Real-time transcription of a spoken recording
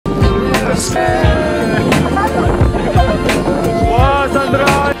Our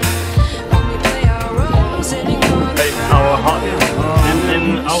heart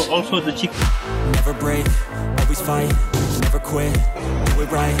and also the chicken. Never break, always fight, never quit, do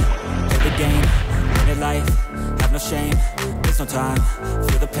it right, play the game, win it life, have no shame, there's no time,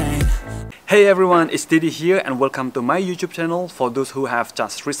 feel the pain. Hey everyone, it's Didi here and welcome to my YouTube channel. For those who have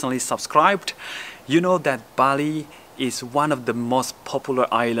just recently subscribed, you know that Bali is one of the most popular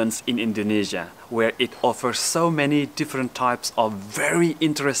islands in Indonesia, where it offers so many different types of very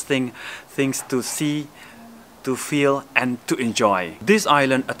interesting things to see, to feel and to enjoy. This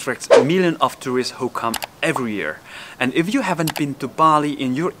island attracts millions of tourists who come every year. And if you haven't been to Bali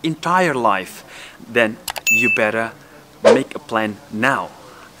in your entire life, then you better make a plan now.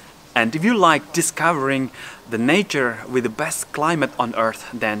 And if you like discovering the nature with the best climate on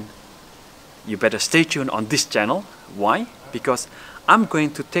earth, then you better stay tuned on this channel. Why? Because I'm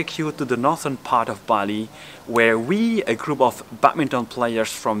going to take you to the northern part of Bali, where we, a group of badminton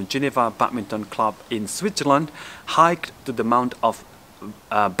players from Geneva Badminton Club in Switzerland, hiked to the mount of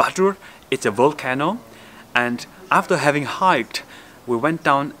Batur. It's a volcano, and after having hiked, we went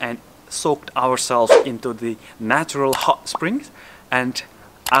down and soaked ourselves into the natural hot springs, and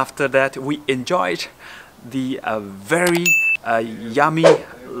after that we enjoyed the very yummy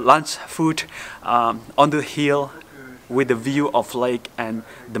lunch food on the hill with the view of lake and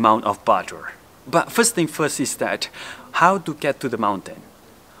the Mount of Batur. But first thing first is that how to get to the mountain.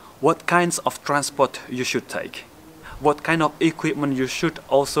 What kinds of transport you should take. What kind of equipment you should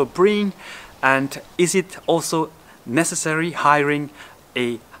also bring, and is it also necessary hiring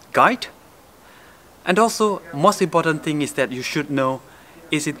a guide? And also most important thing is that you should know,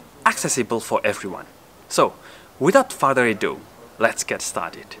 is it accessible for everyone? So without further ado, let's get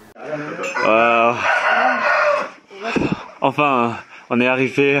started. Enfin, on est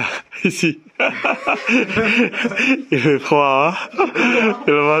arrivé ici. Il fait froid, hein?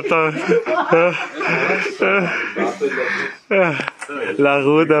 Le matin. La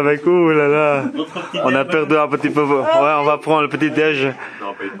route avec ouh là là. On a perdu un petit peu. Ouais, on va prendre le petit déj.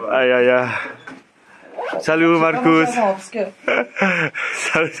 Aïe aïe aïe. Salut Marcus.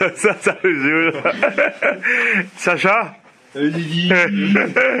 Salut Jules. Sacha. We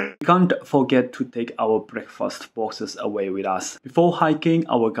can't forget to take our breakfast boxes away with us. Before hiking,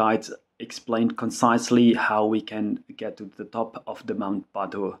 our guides explained concisely how we can get to the top of the Mount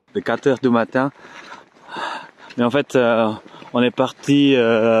Batur. De 4 heures du matin. Mais en fait, on est parti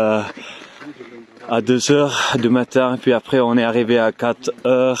à 2 heures du matin, puis après on est arrivé à 4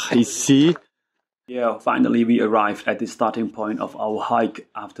 heures ici. Yeah, finally we arrived at the starting point of our hike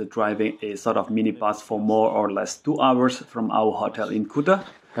after driving a sort of minibus for more or less 2 hours from our hotel in Kuta.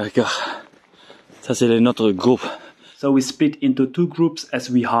 D'accord. Ça c'est notre groupe. So we split into 2 groups as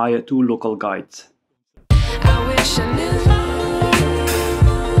we hire 2 local guides.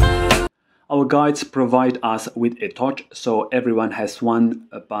 Our guides provide us with a torch, so everyone has one,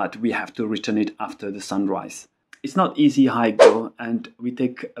 but we have to return it after the sunrise. It's not easy hike though, and we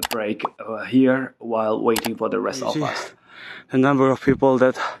take a break here while waiting for the rest of us. The number of people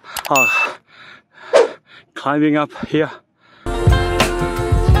that are climbing up here.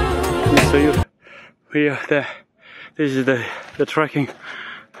 So here, there. This is the trekking.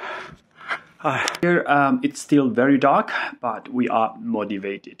 Here it's still very dark, but we are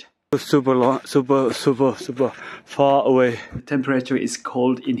motivated. Super long, super far away. The temperature is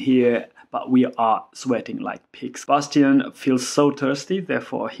cold in here, but we are sweating like pigs. Bastian feels so thirsty,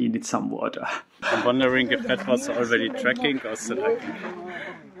 therefore he needs some water. I'm wondering if that was already trekking or selecting.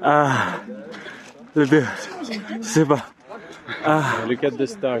 Super. Look at the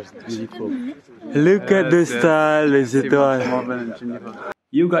stars, it's beautiful. Look at the stars, les étoiles.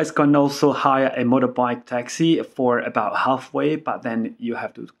 You guys can also hire a motorbike taxi for about halfway, but then you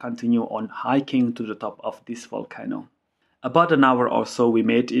have to continue on hiking to the top of this volcano. About an hour or so we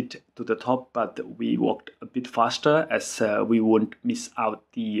made it to the top, but we walked a bit faster as we wouldn't miss out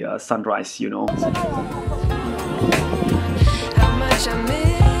the sunrise, you know.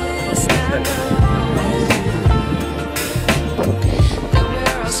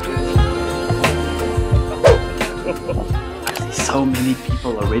 So many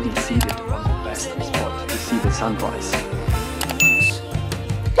people already seated on the best spot to see the sunrise.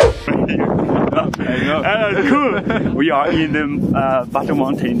 Cool. We are in the Batur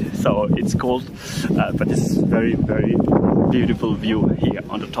mountain, so it's cold, but it's very beautiful view here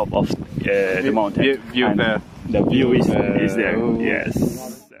on the top of the mountain. View there. The view is there. Oh.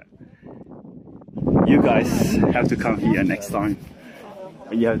 Yes. You guys have to come here next time.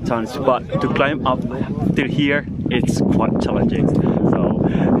 You have chance, but to climb up till here, it's quite challenging. So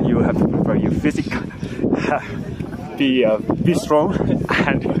you have to prepare be strong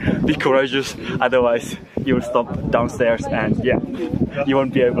and be courageous. Otherwise, you will stop downstairs and yeah, you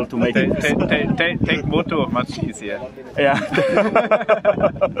won't be able to make it. Take motor, much easier. Yeah.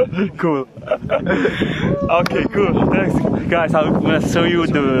 Cool. Okay, cool. Thanks, guys. I'm gonna show you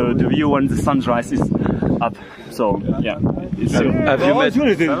the view when the sunrise is up. So yeah. Have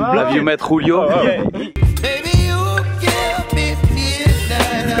you met Julio?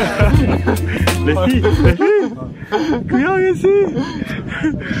 Les filles,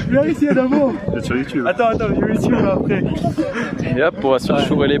 viens ici d'abord. Sur YouTube. Attends, YouTube après. Et hop, on va se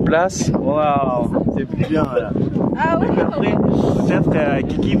chourer les places. Waouh, c'est plus bien là. Ah oui. Après, peut-être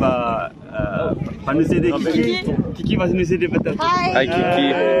Kiki va nous aider. Kiki va nous aider peut-être. Hi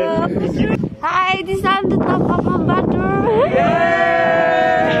Kiki. Hi, this is the top of Batur.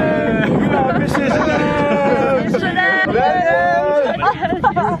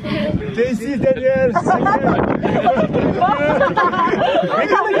 Ici, Daniel.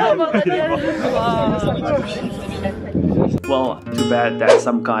 Well, too bad that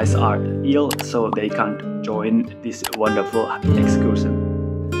some guys are ill, so they can't join this wonderful excursion.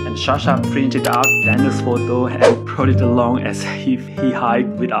 And Sasha printed out Daniel's photo and brought it along as he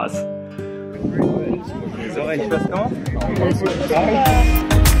hiked with us.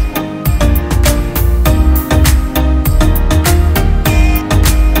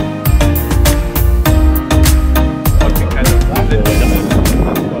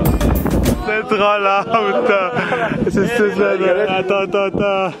 C'est trop là, putain. C'est ça.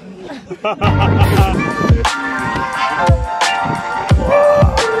 Attends.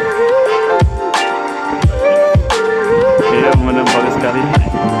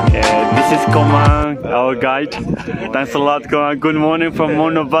 Yeah, this is Komang, our guide. Thanks a lot, Komang. Good morning from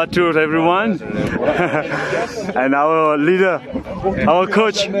Batur, everyone. And our leader, our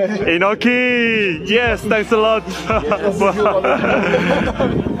coach, Inoki. Yes, thanks a lot.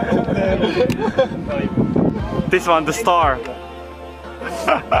 This one, the star.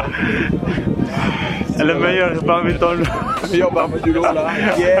 Le meilleur badminton.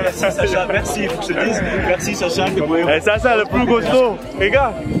 Yes, Sacha, merci, faut que je te dise. Merci Sacha, t'es beau. Et Sacha, le plus costaud,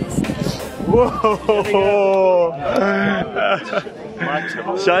 regarde. Wow.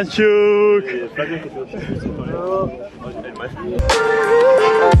 Chanchuk.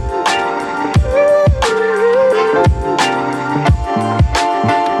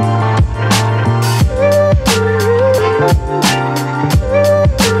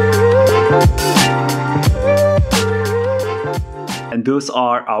 And those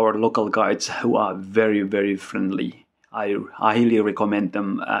are our local guides who are very, very friendly. I highly recommend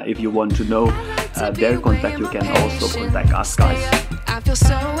them. If you want to know their contact, you can also contact us, guys. I feel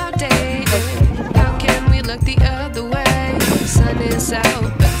so outdated. How can we look the other way? The sun is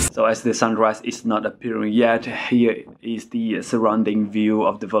out. So as the sunrise is not appearing yet, here is the surrounding view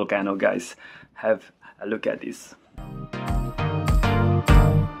of the volcano, guys. Have a look at this.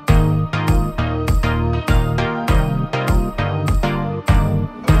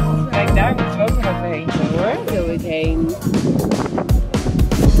 Kijk, daar moeten we ook nog even heen hoor. Wil ik heen.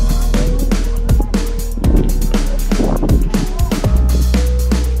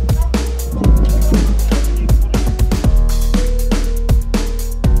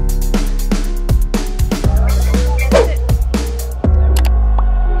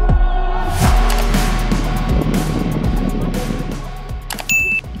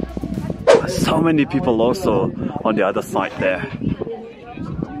 So many people also on the other side there.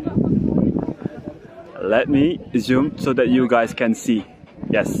 Let me zoom so that you guys can see.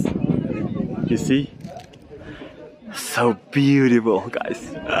 Yes, you see? So beautiful, guys.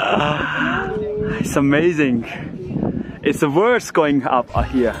 It's amazing. It's the words going up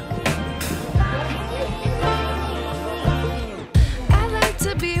here. I like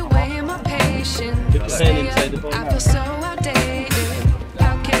to be away in my patience. I feel so outdated.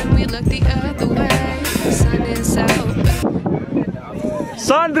 How can we look the other way? The sun is out.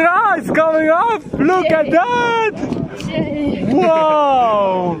 Sunrise coming up! Look at that!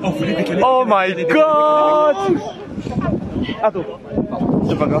 Wow! Oh my god!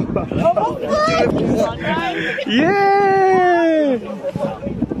 Yeah!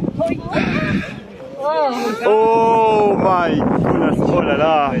 Oh my goodness! Oh la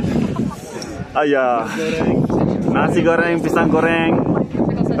la! Ayah! Nasi goreng, pisang goreng,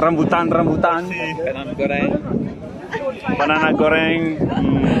 rambutan. Banana goreng.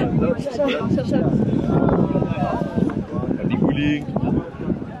 Die guling.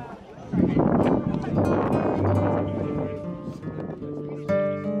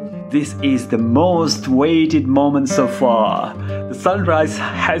 This is the most waited moment so far. The sunrise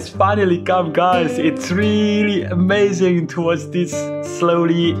has finally come, guys. It's really amazing to watch this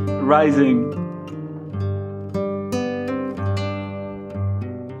slowly rising.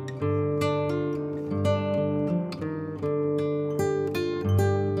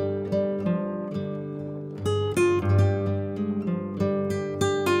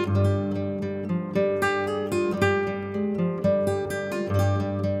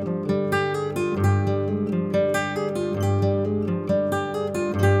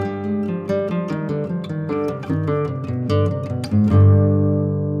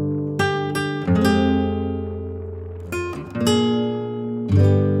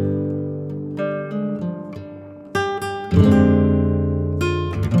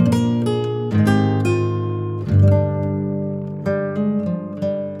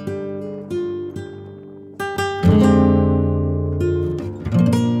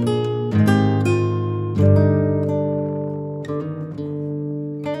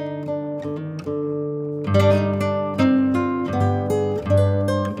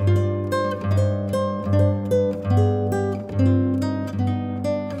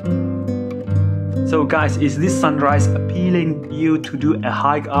 So guys, is this sunrise appealing you to do a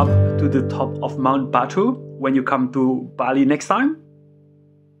hike up to the top of Mount Batur when you come to Bali next time?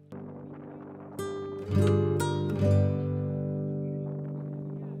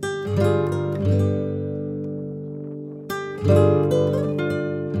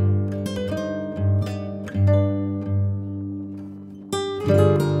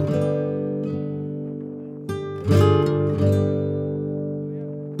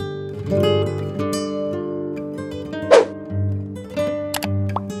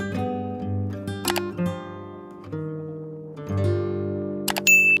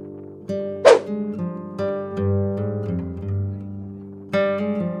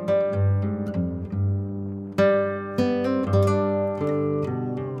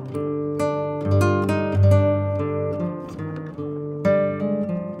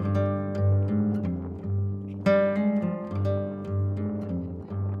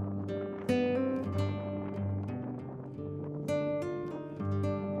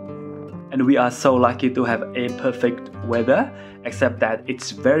 And we are so lucky to have a perfect weather, except that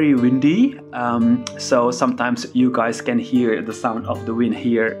it's very windy, so sometimes you guys can hear the sound of the wind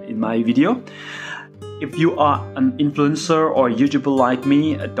here in my video. If you are an influencer or YouTuber like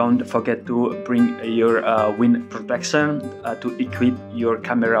me, don't forget to bring your wind protection to equip your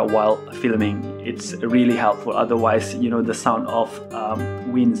camera while filming. It's really helpful, otherwise you know the sound of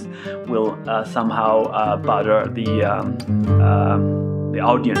winds will somehow bother the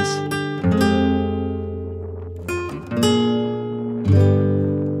audience.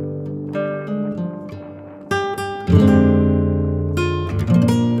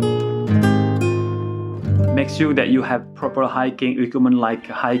 Make sure that you have proper hiking equipment like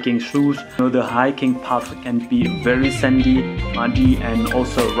hiking shoes. You know, the hiking path can be very sandy, muddy and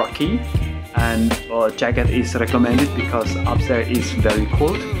also rocky, and a jacket is recommended because up there is very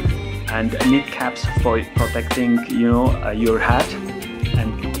cold, and knit caps for protecting your head,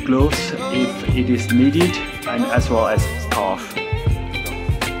 and gloves if it is needed, and as well as scarf.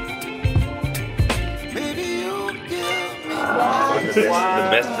 The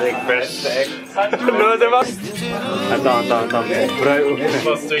best breakfast. Non, c'est pas. Attends.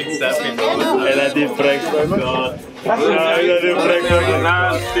 Elle a des breakfast. Elle a des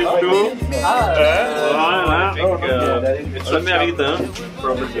breakfast. C'est tout. Ça mérite, hein.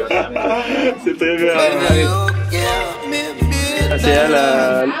 C'est très bien. C'est elle,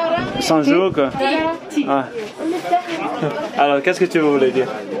 100 jours quoi. Ah. Alors, qu'est-ce que tu voulais dire?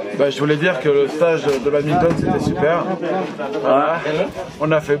 Je voulais dire que le stage de badminton c'était super. Voilà.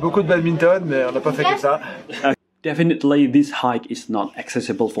 On a fait beaucoup de badminton, mais on n'a pas fait que ça. Definitely this hike is not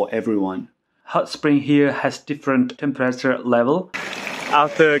accessible for everyone. Hot spring here has different temperature level.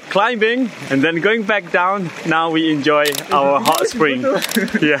 After climbing and then going back down, now we enjoy our hot spring.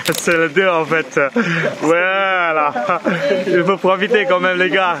 Yeah, c'est le deux en fait. Voilà. Il faut profiter quand même les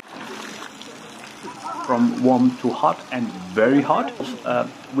gars. From warm to hot and very hot.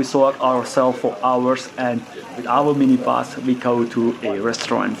 We saw ourselves for hours, and with our minibus we go to a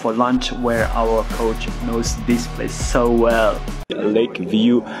restaurant for lunch where our coach knows this place so well. Lake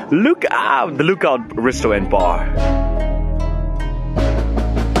view. Look out! The Lookout Restaurant Bar.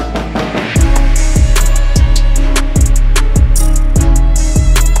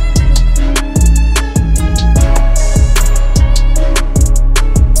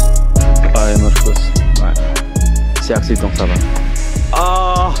 C'est accident, ça va.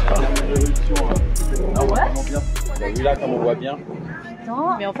 Ah! Celui-là, comme on voit bien.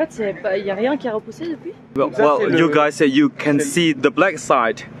 Non, mais en fait, il n'y a rien qui a repoussé depuis. Well, you guys say you can see the black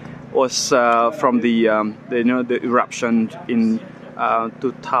side was from the eruption in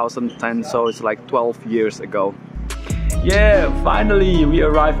 2010, so it's like 12 years ago. Yeah, finally we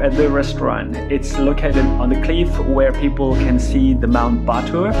arrived at the restaurant. It's located on the cliff where people can see the Mount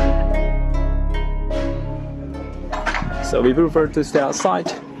Batur. So we prefer to stay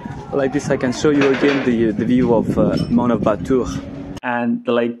outside. Like this I can show you again the view of Mount of Batur and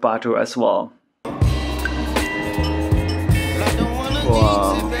the Lake Batur as well.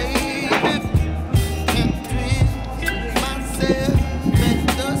 Wow.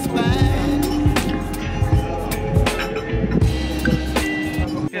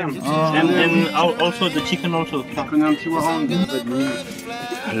 And also the chicken also.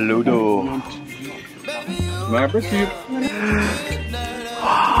 Ludo.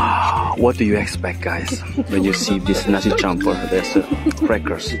 What do you expect, guys, when you see this nasi campur? There's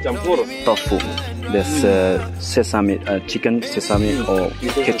crackers, tofu, there's sesame, chicken sesame or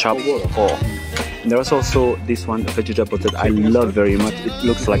ketchup, or there's also this one vegetable that I love very much. It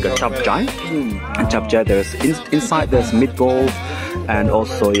looks like a chapjai. And chapjai, there's inside there's meatballs and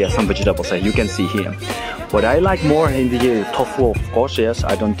also some vegetables that you can see here. What I like more in the tofu, of course, yes,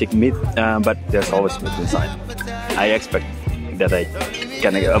 I don't take meat, but there's always meat inside. I expect that I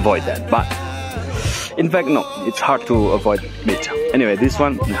can avoid that, but in fact no, it's hard to avoid meat. Anyway, this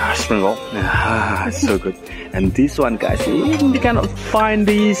one, spring roll, it's so good. And this one, guys, you cannot find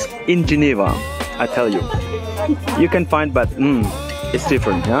these in Geneva, I tell you. You can find, but it's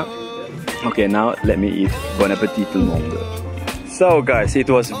different, yeah? Okay, now let me eat. Bon appetit tout le monde. So guys, it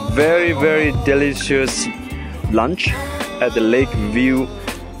was very delicious lunch at the Lake View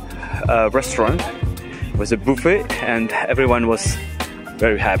restaurant. It was a buffet and everyone was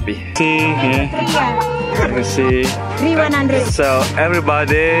very happy. See here. Let me see. 3,100. So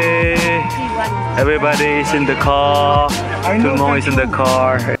everybody is in the car. Tumong is in the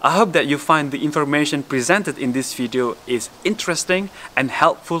car. I hope that you find the information presented in this video is interesting and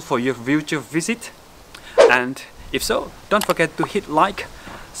helpful for your future visit. And if so, don't forget to hit like,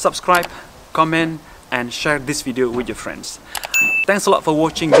 subscribe, comment and share this video with your friends. Thanks a lot for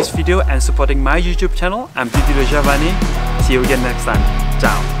watching this video and supporting my YouTube channel. I'm Didi Le Javanais. See you again next time.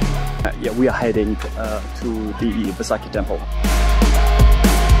 Ciao. Yeah, we are heading to the Besaki temple.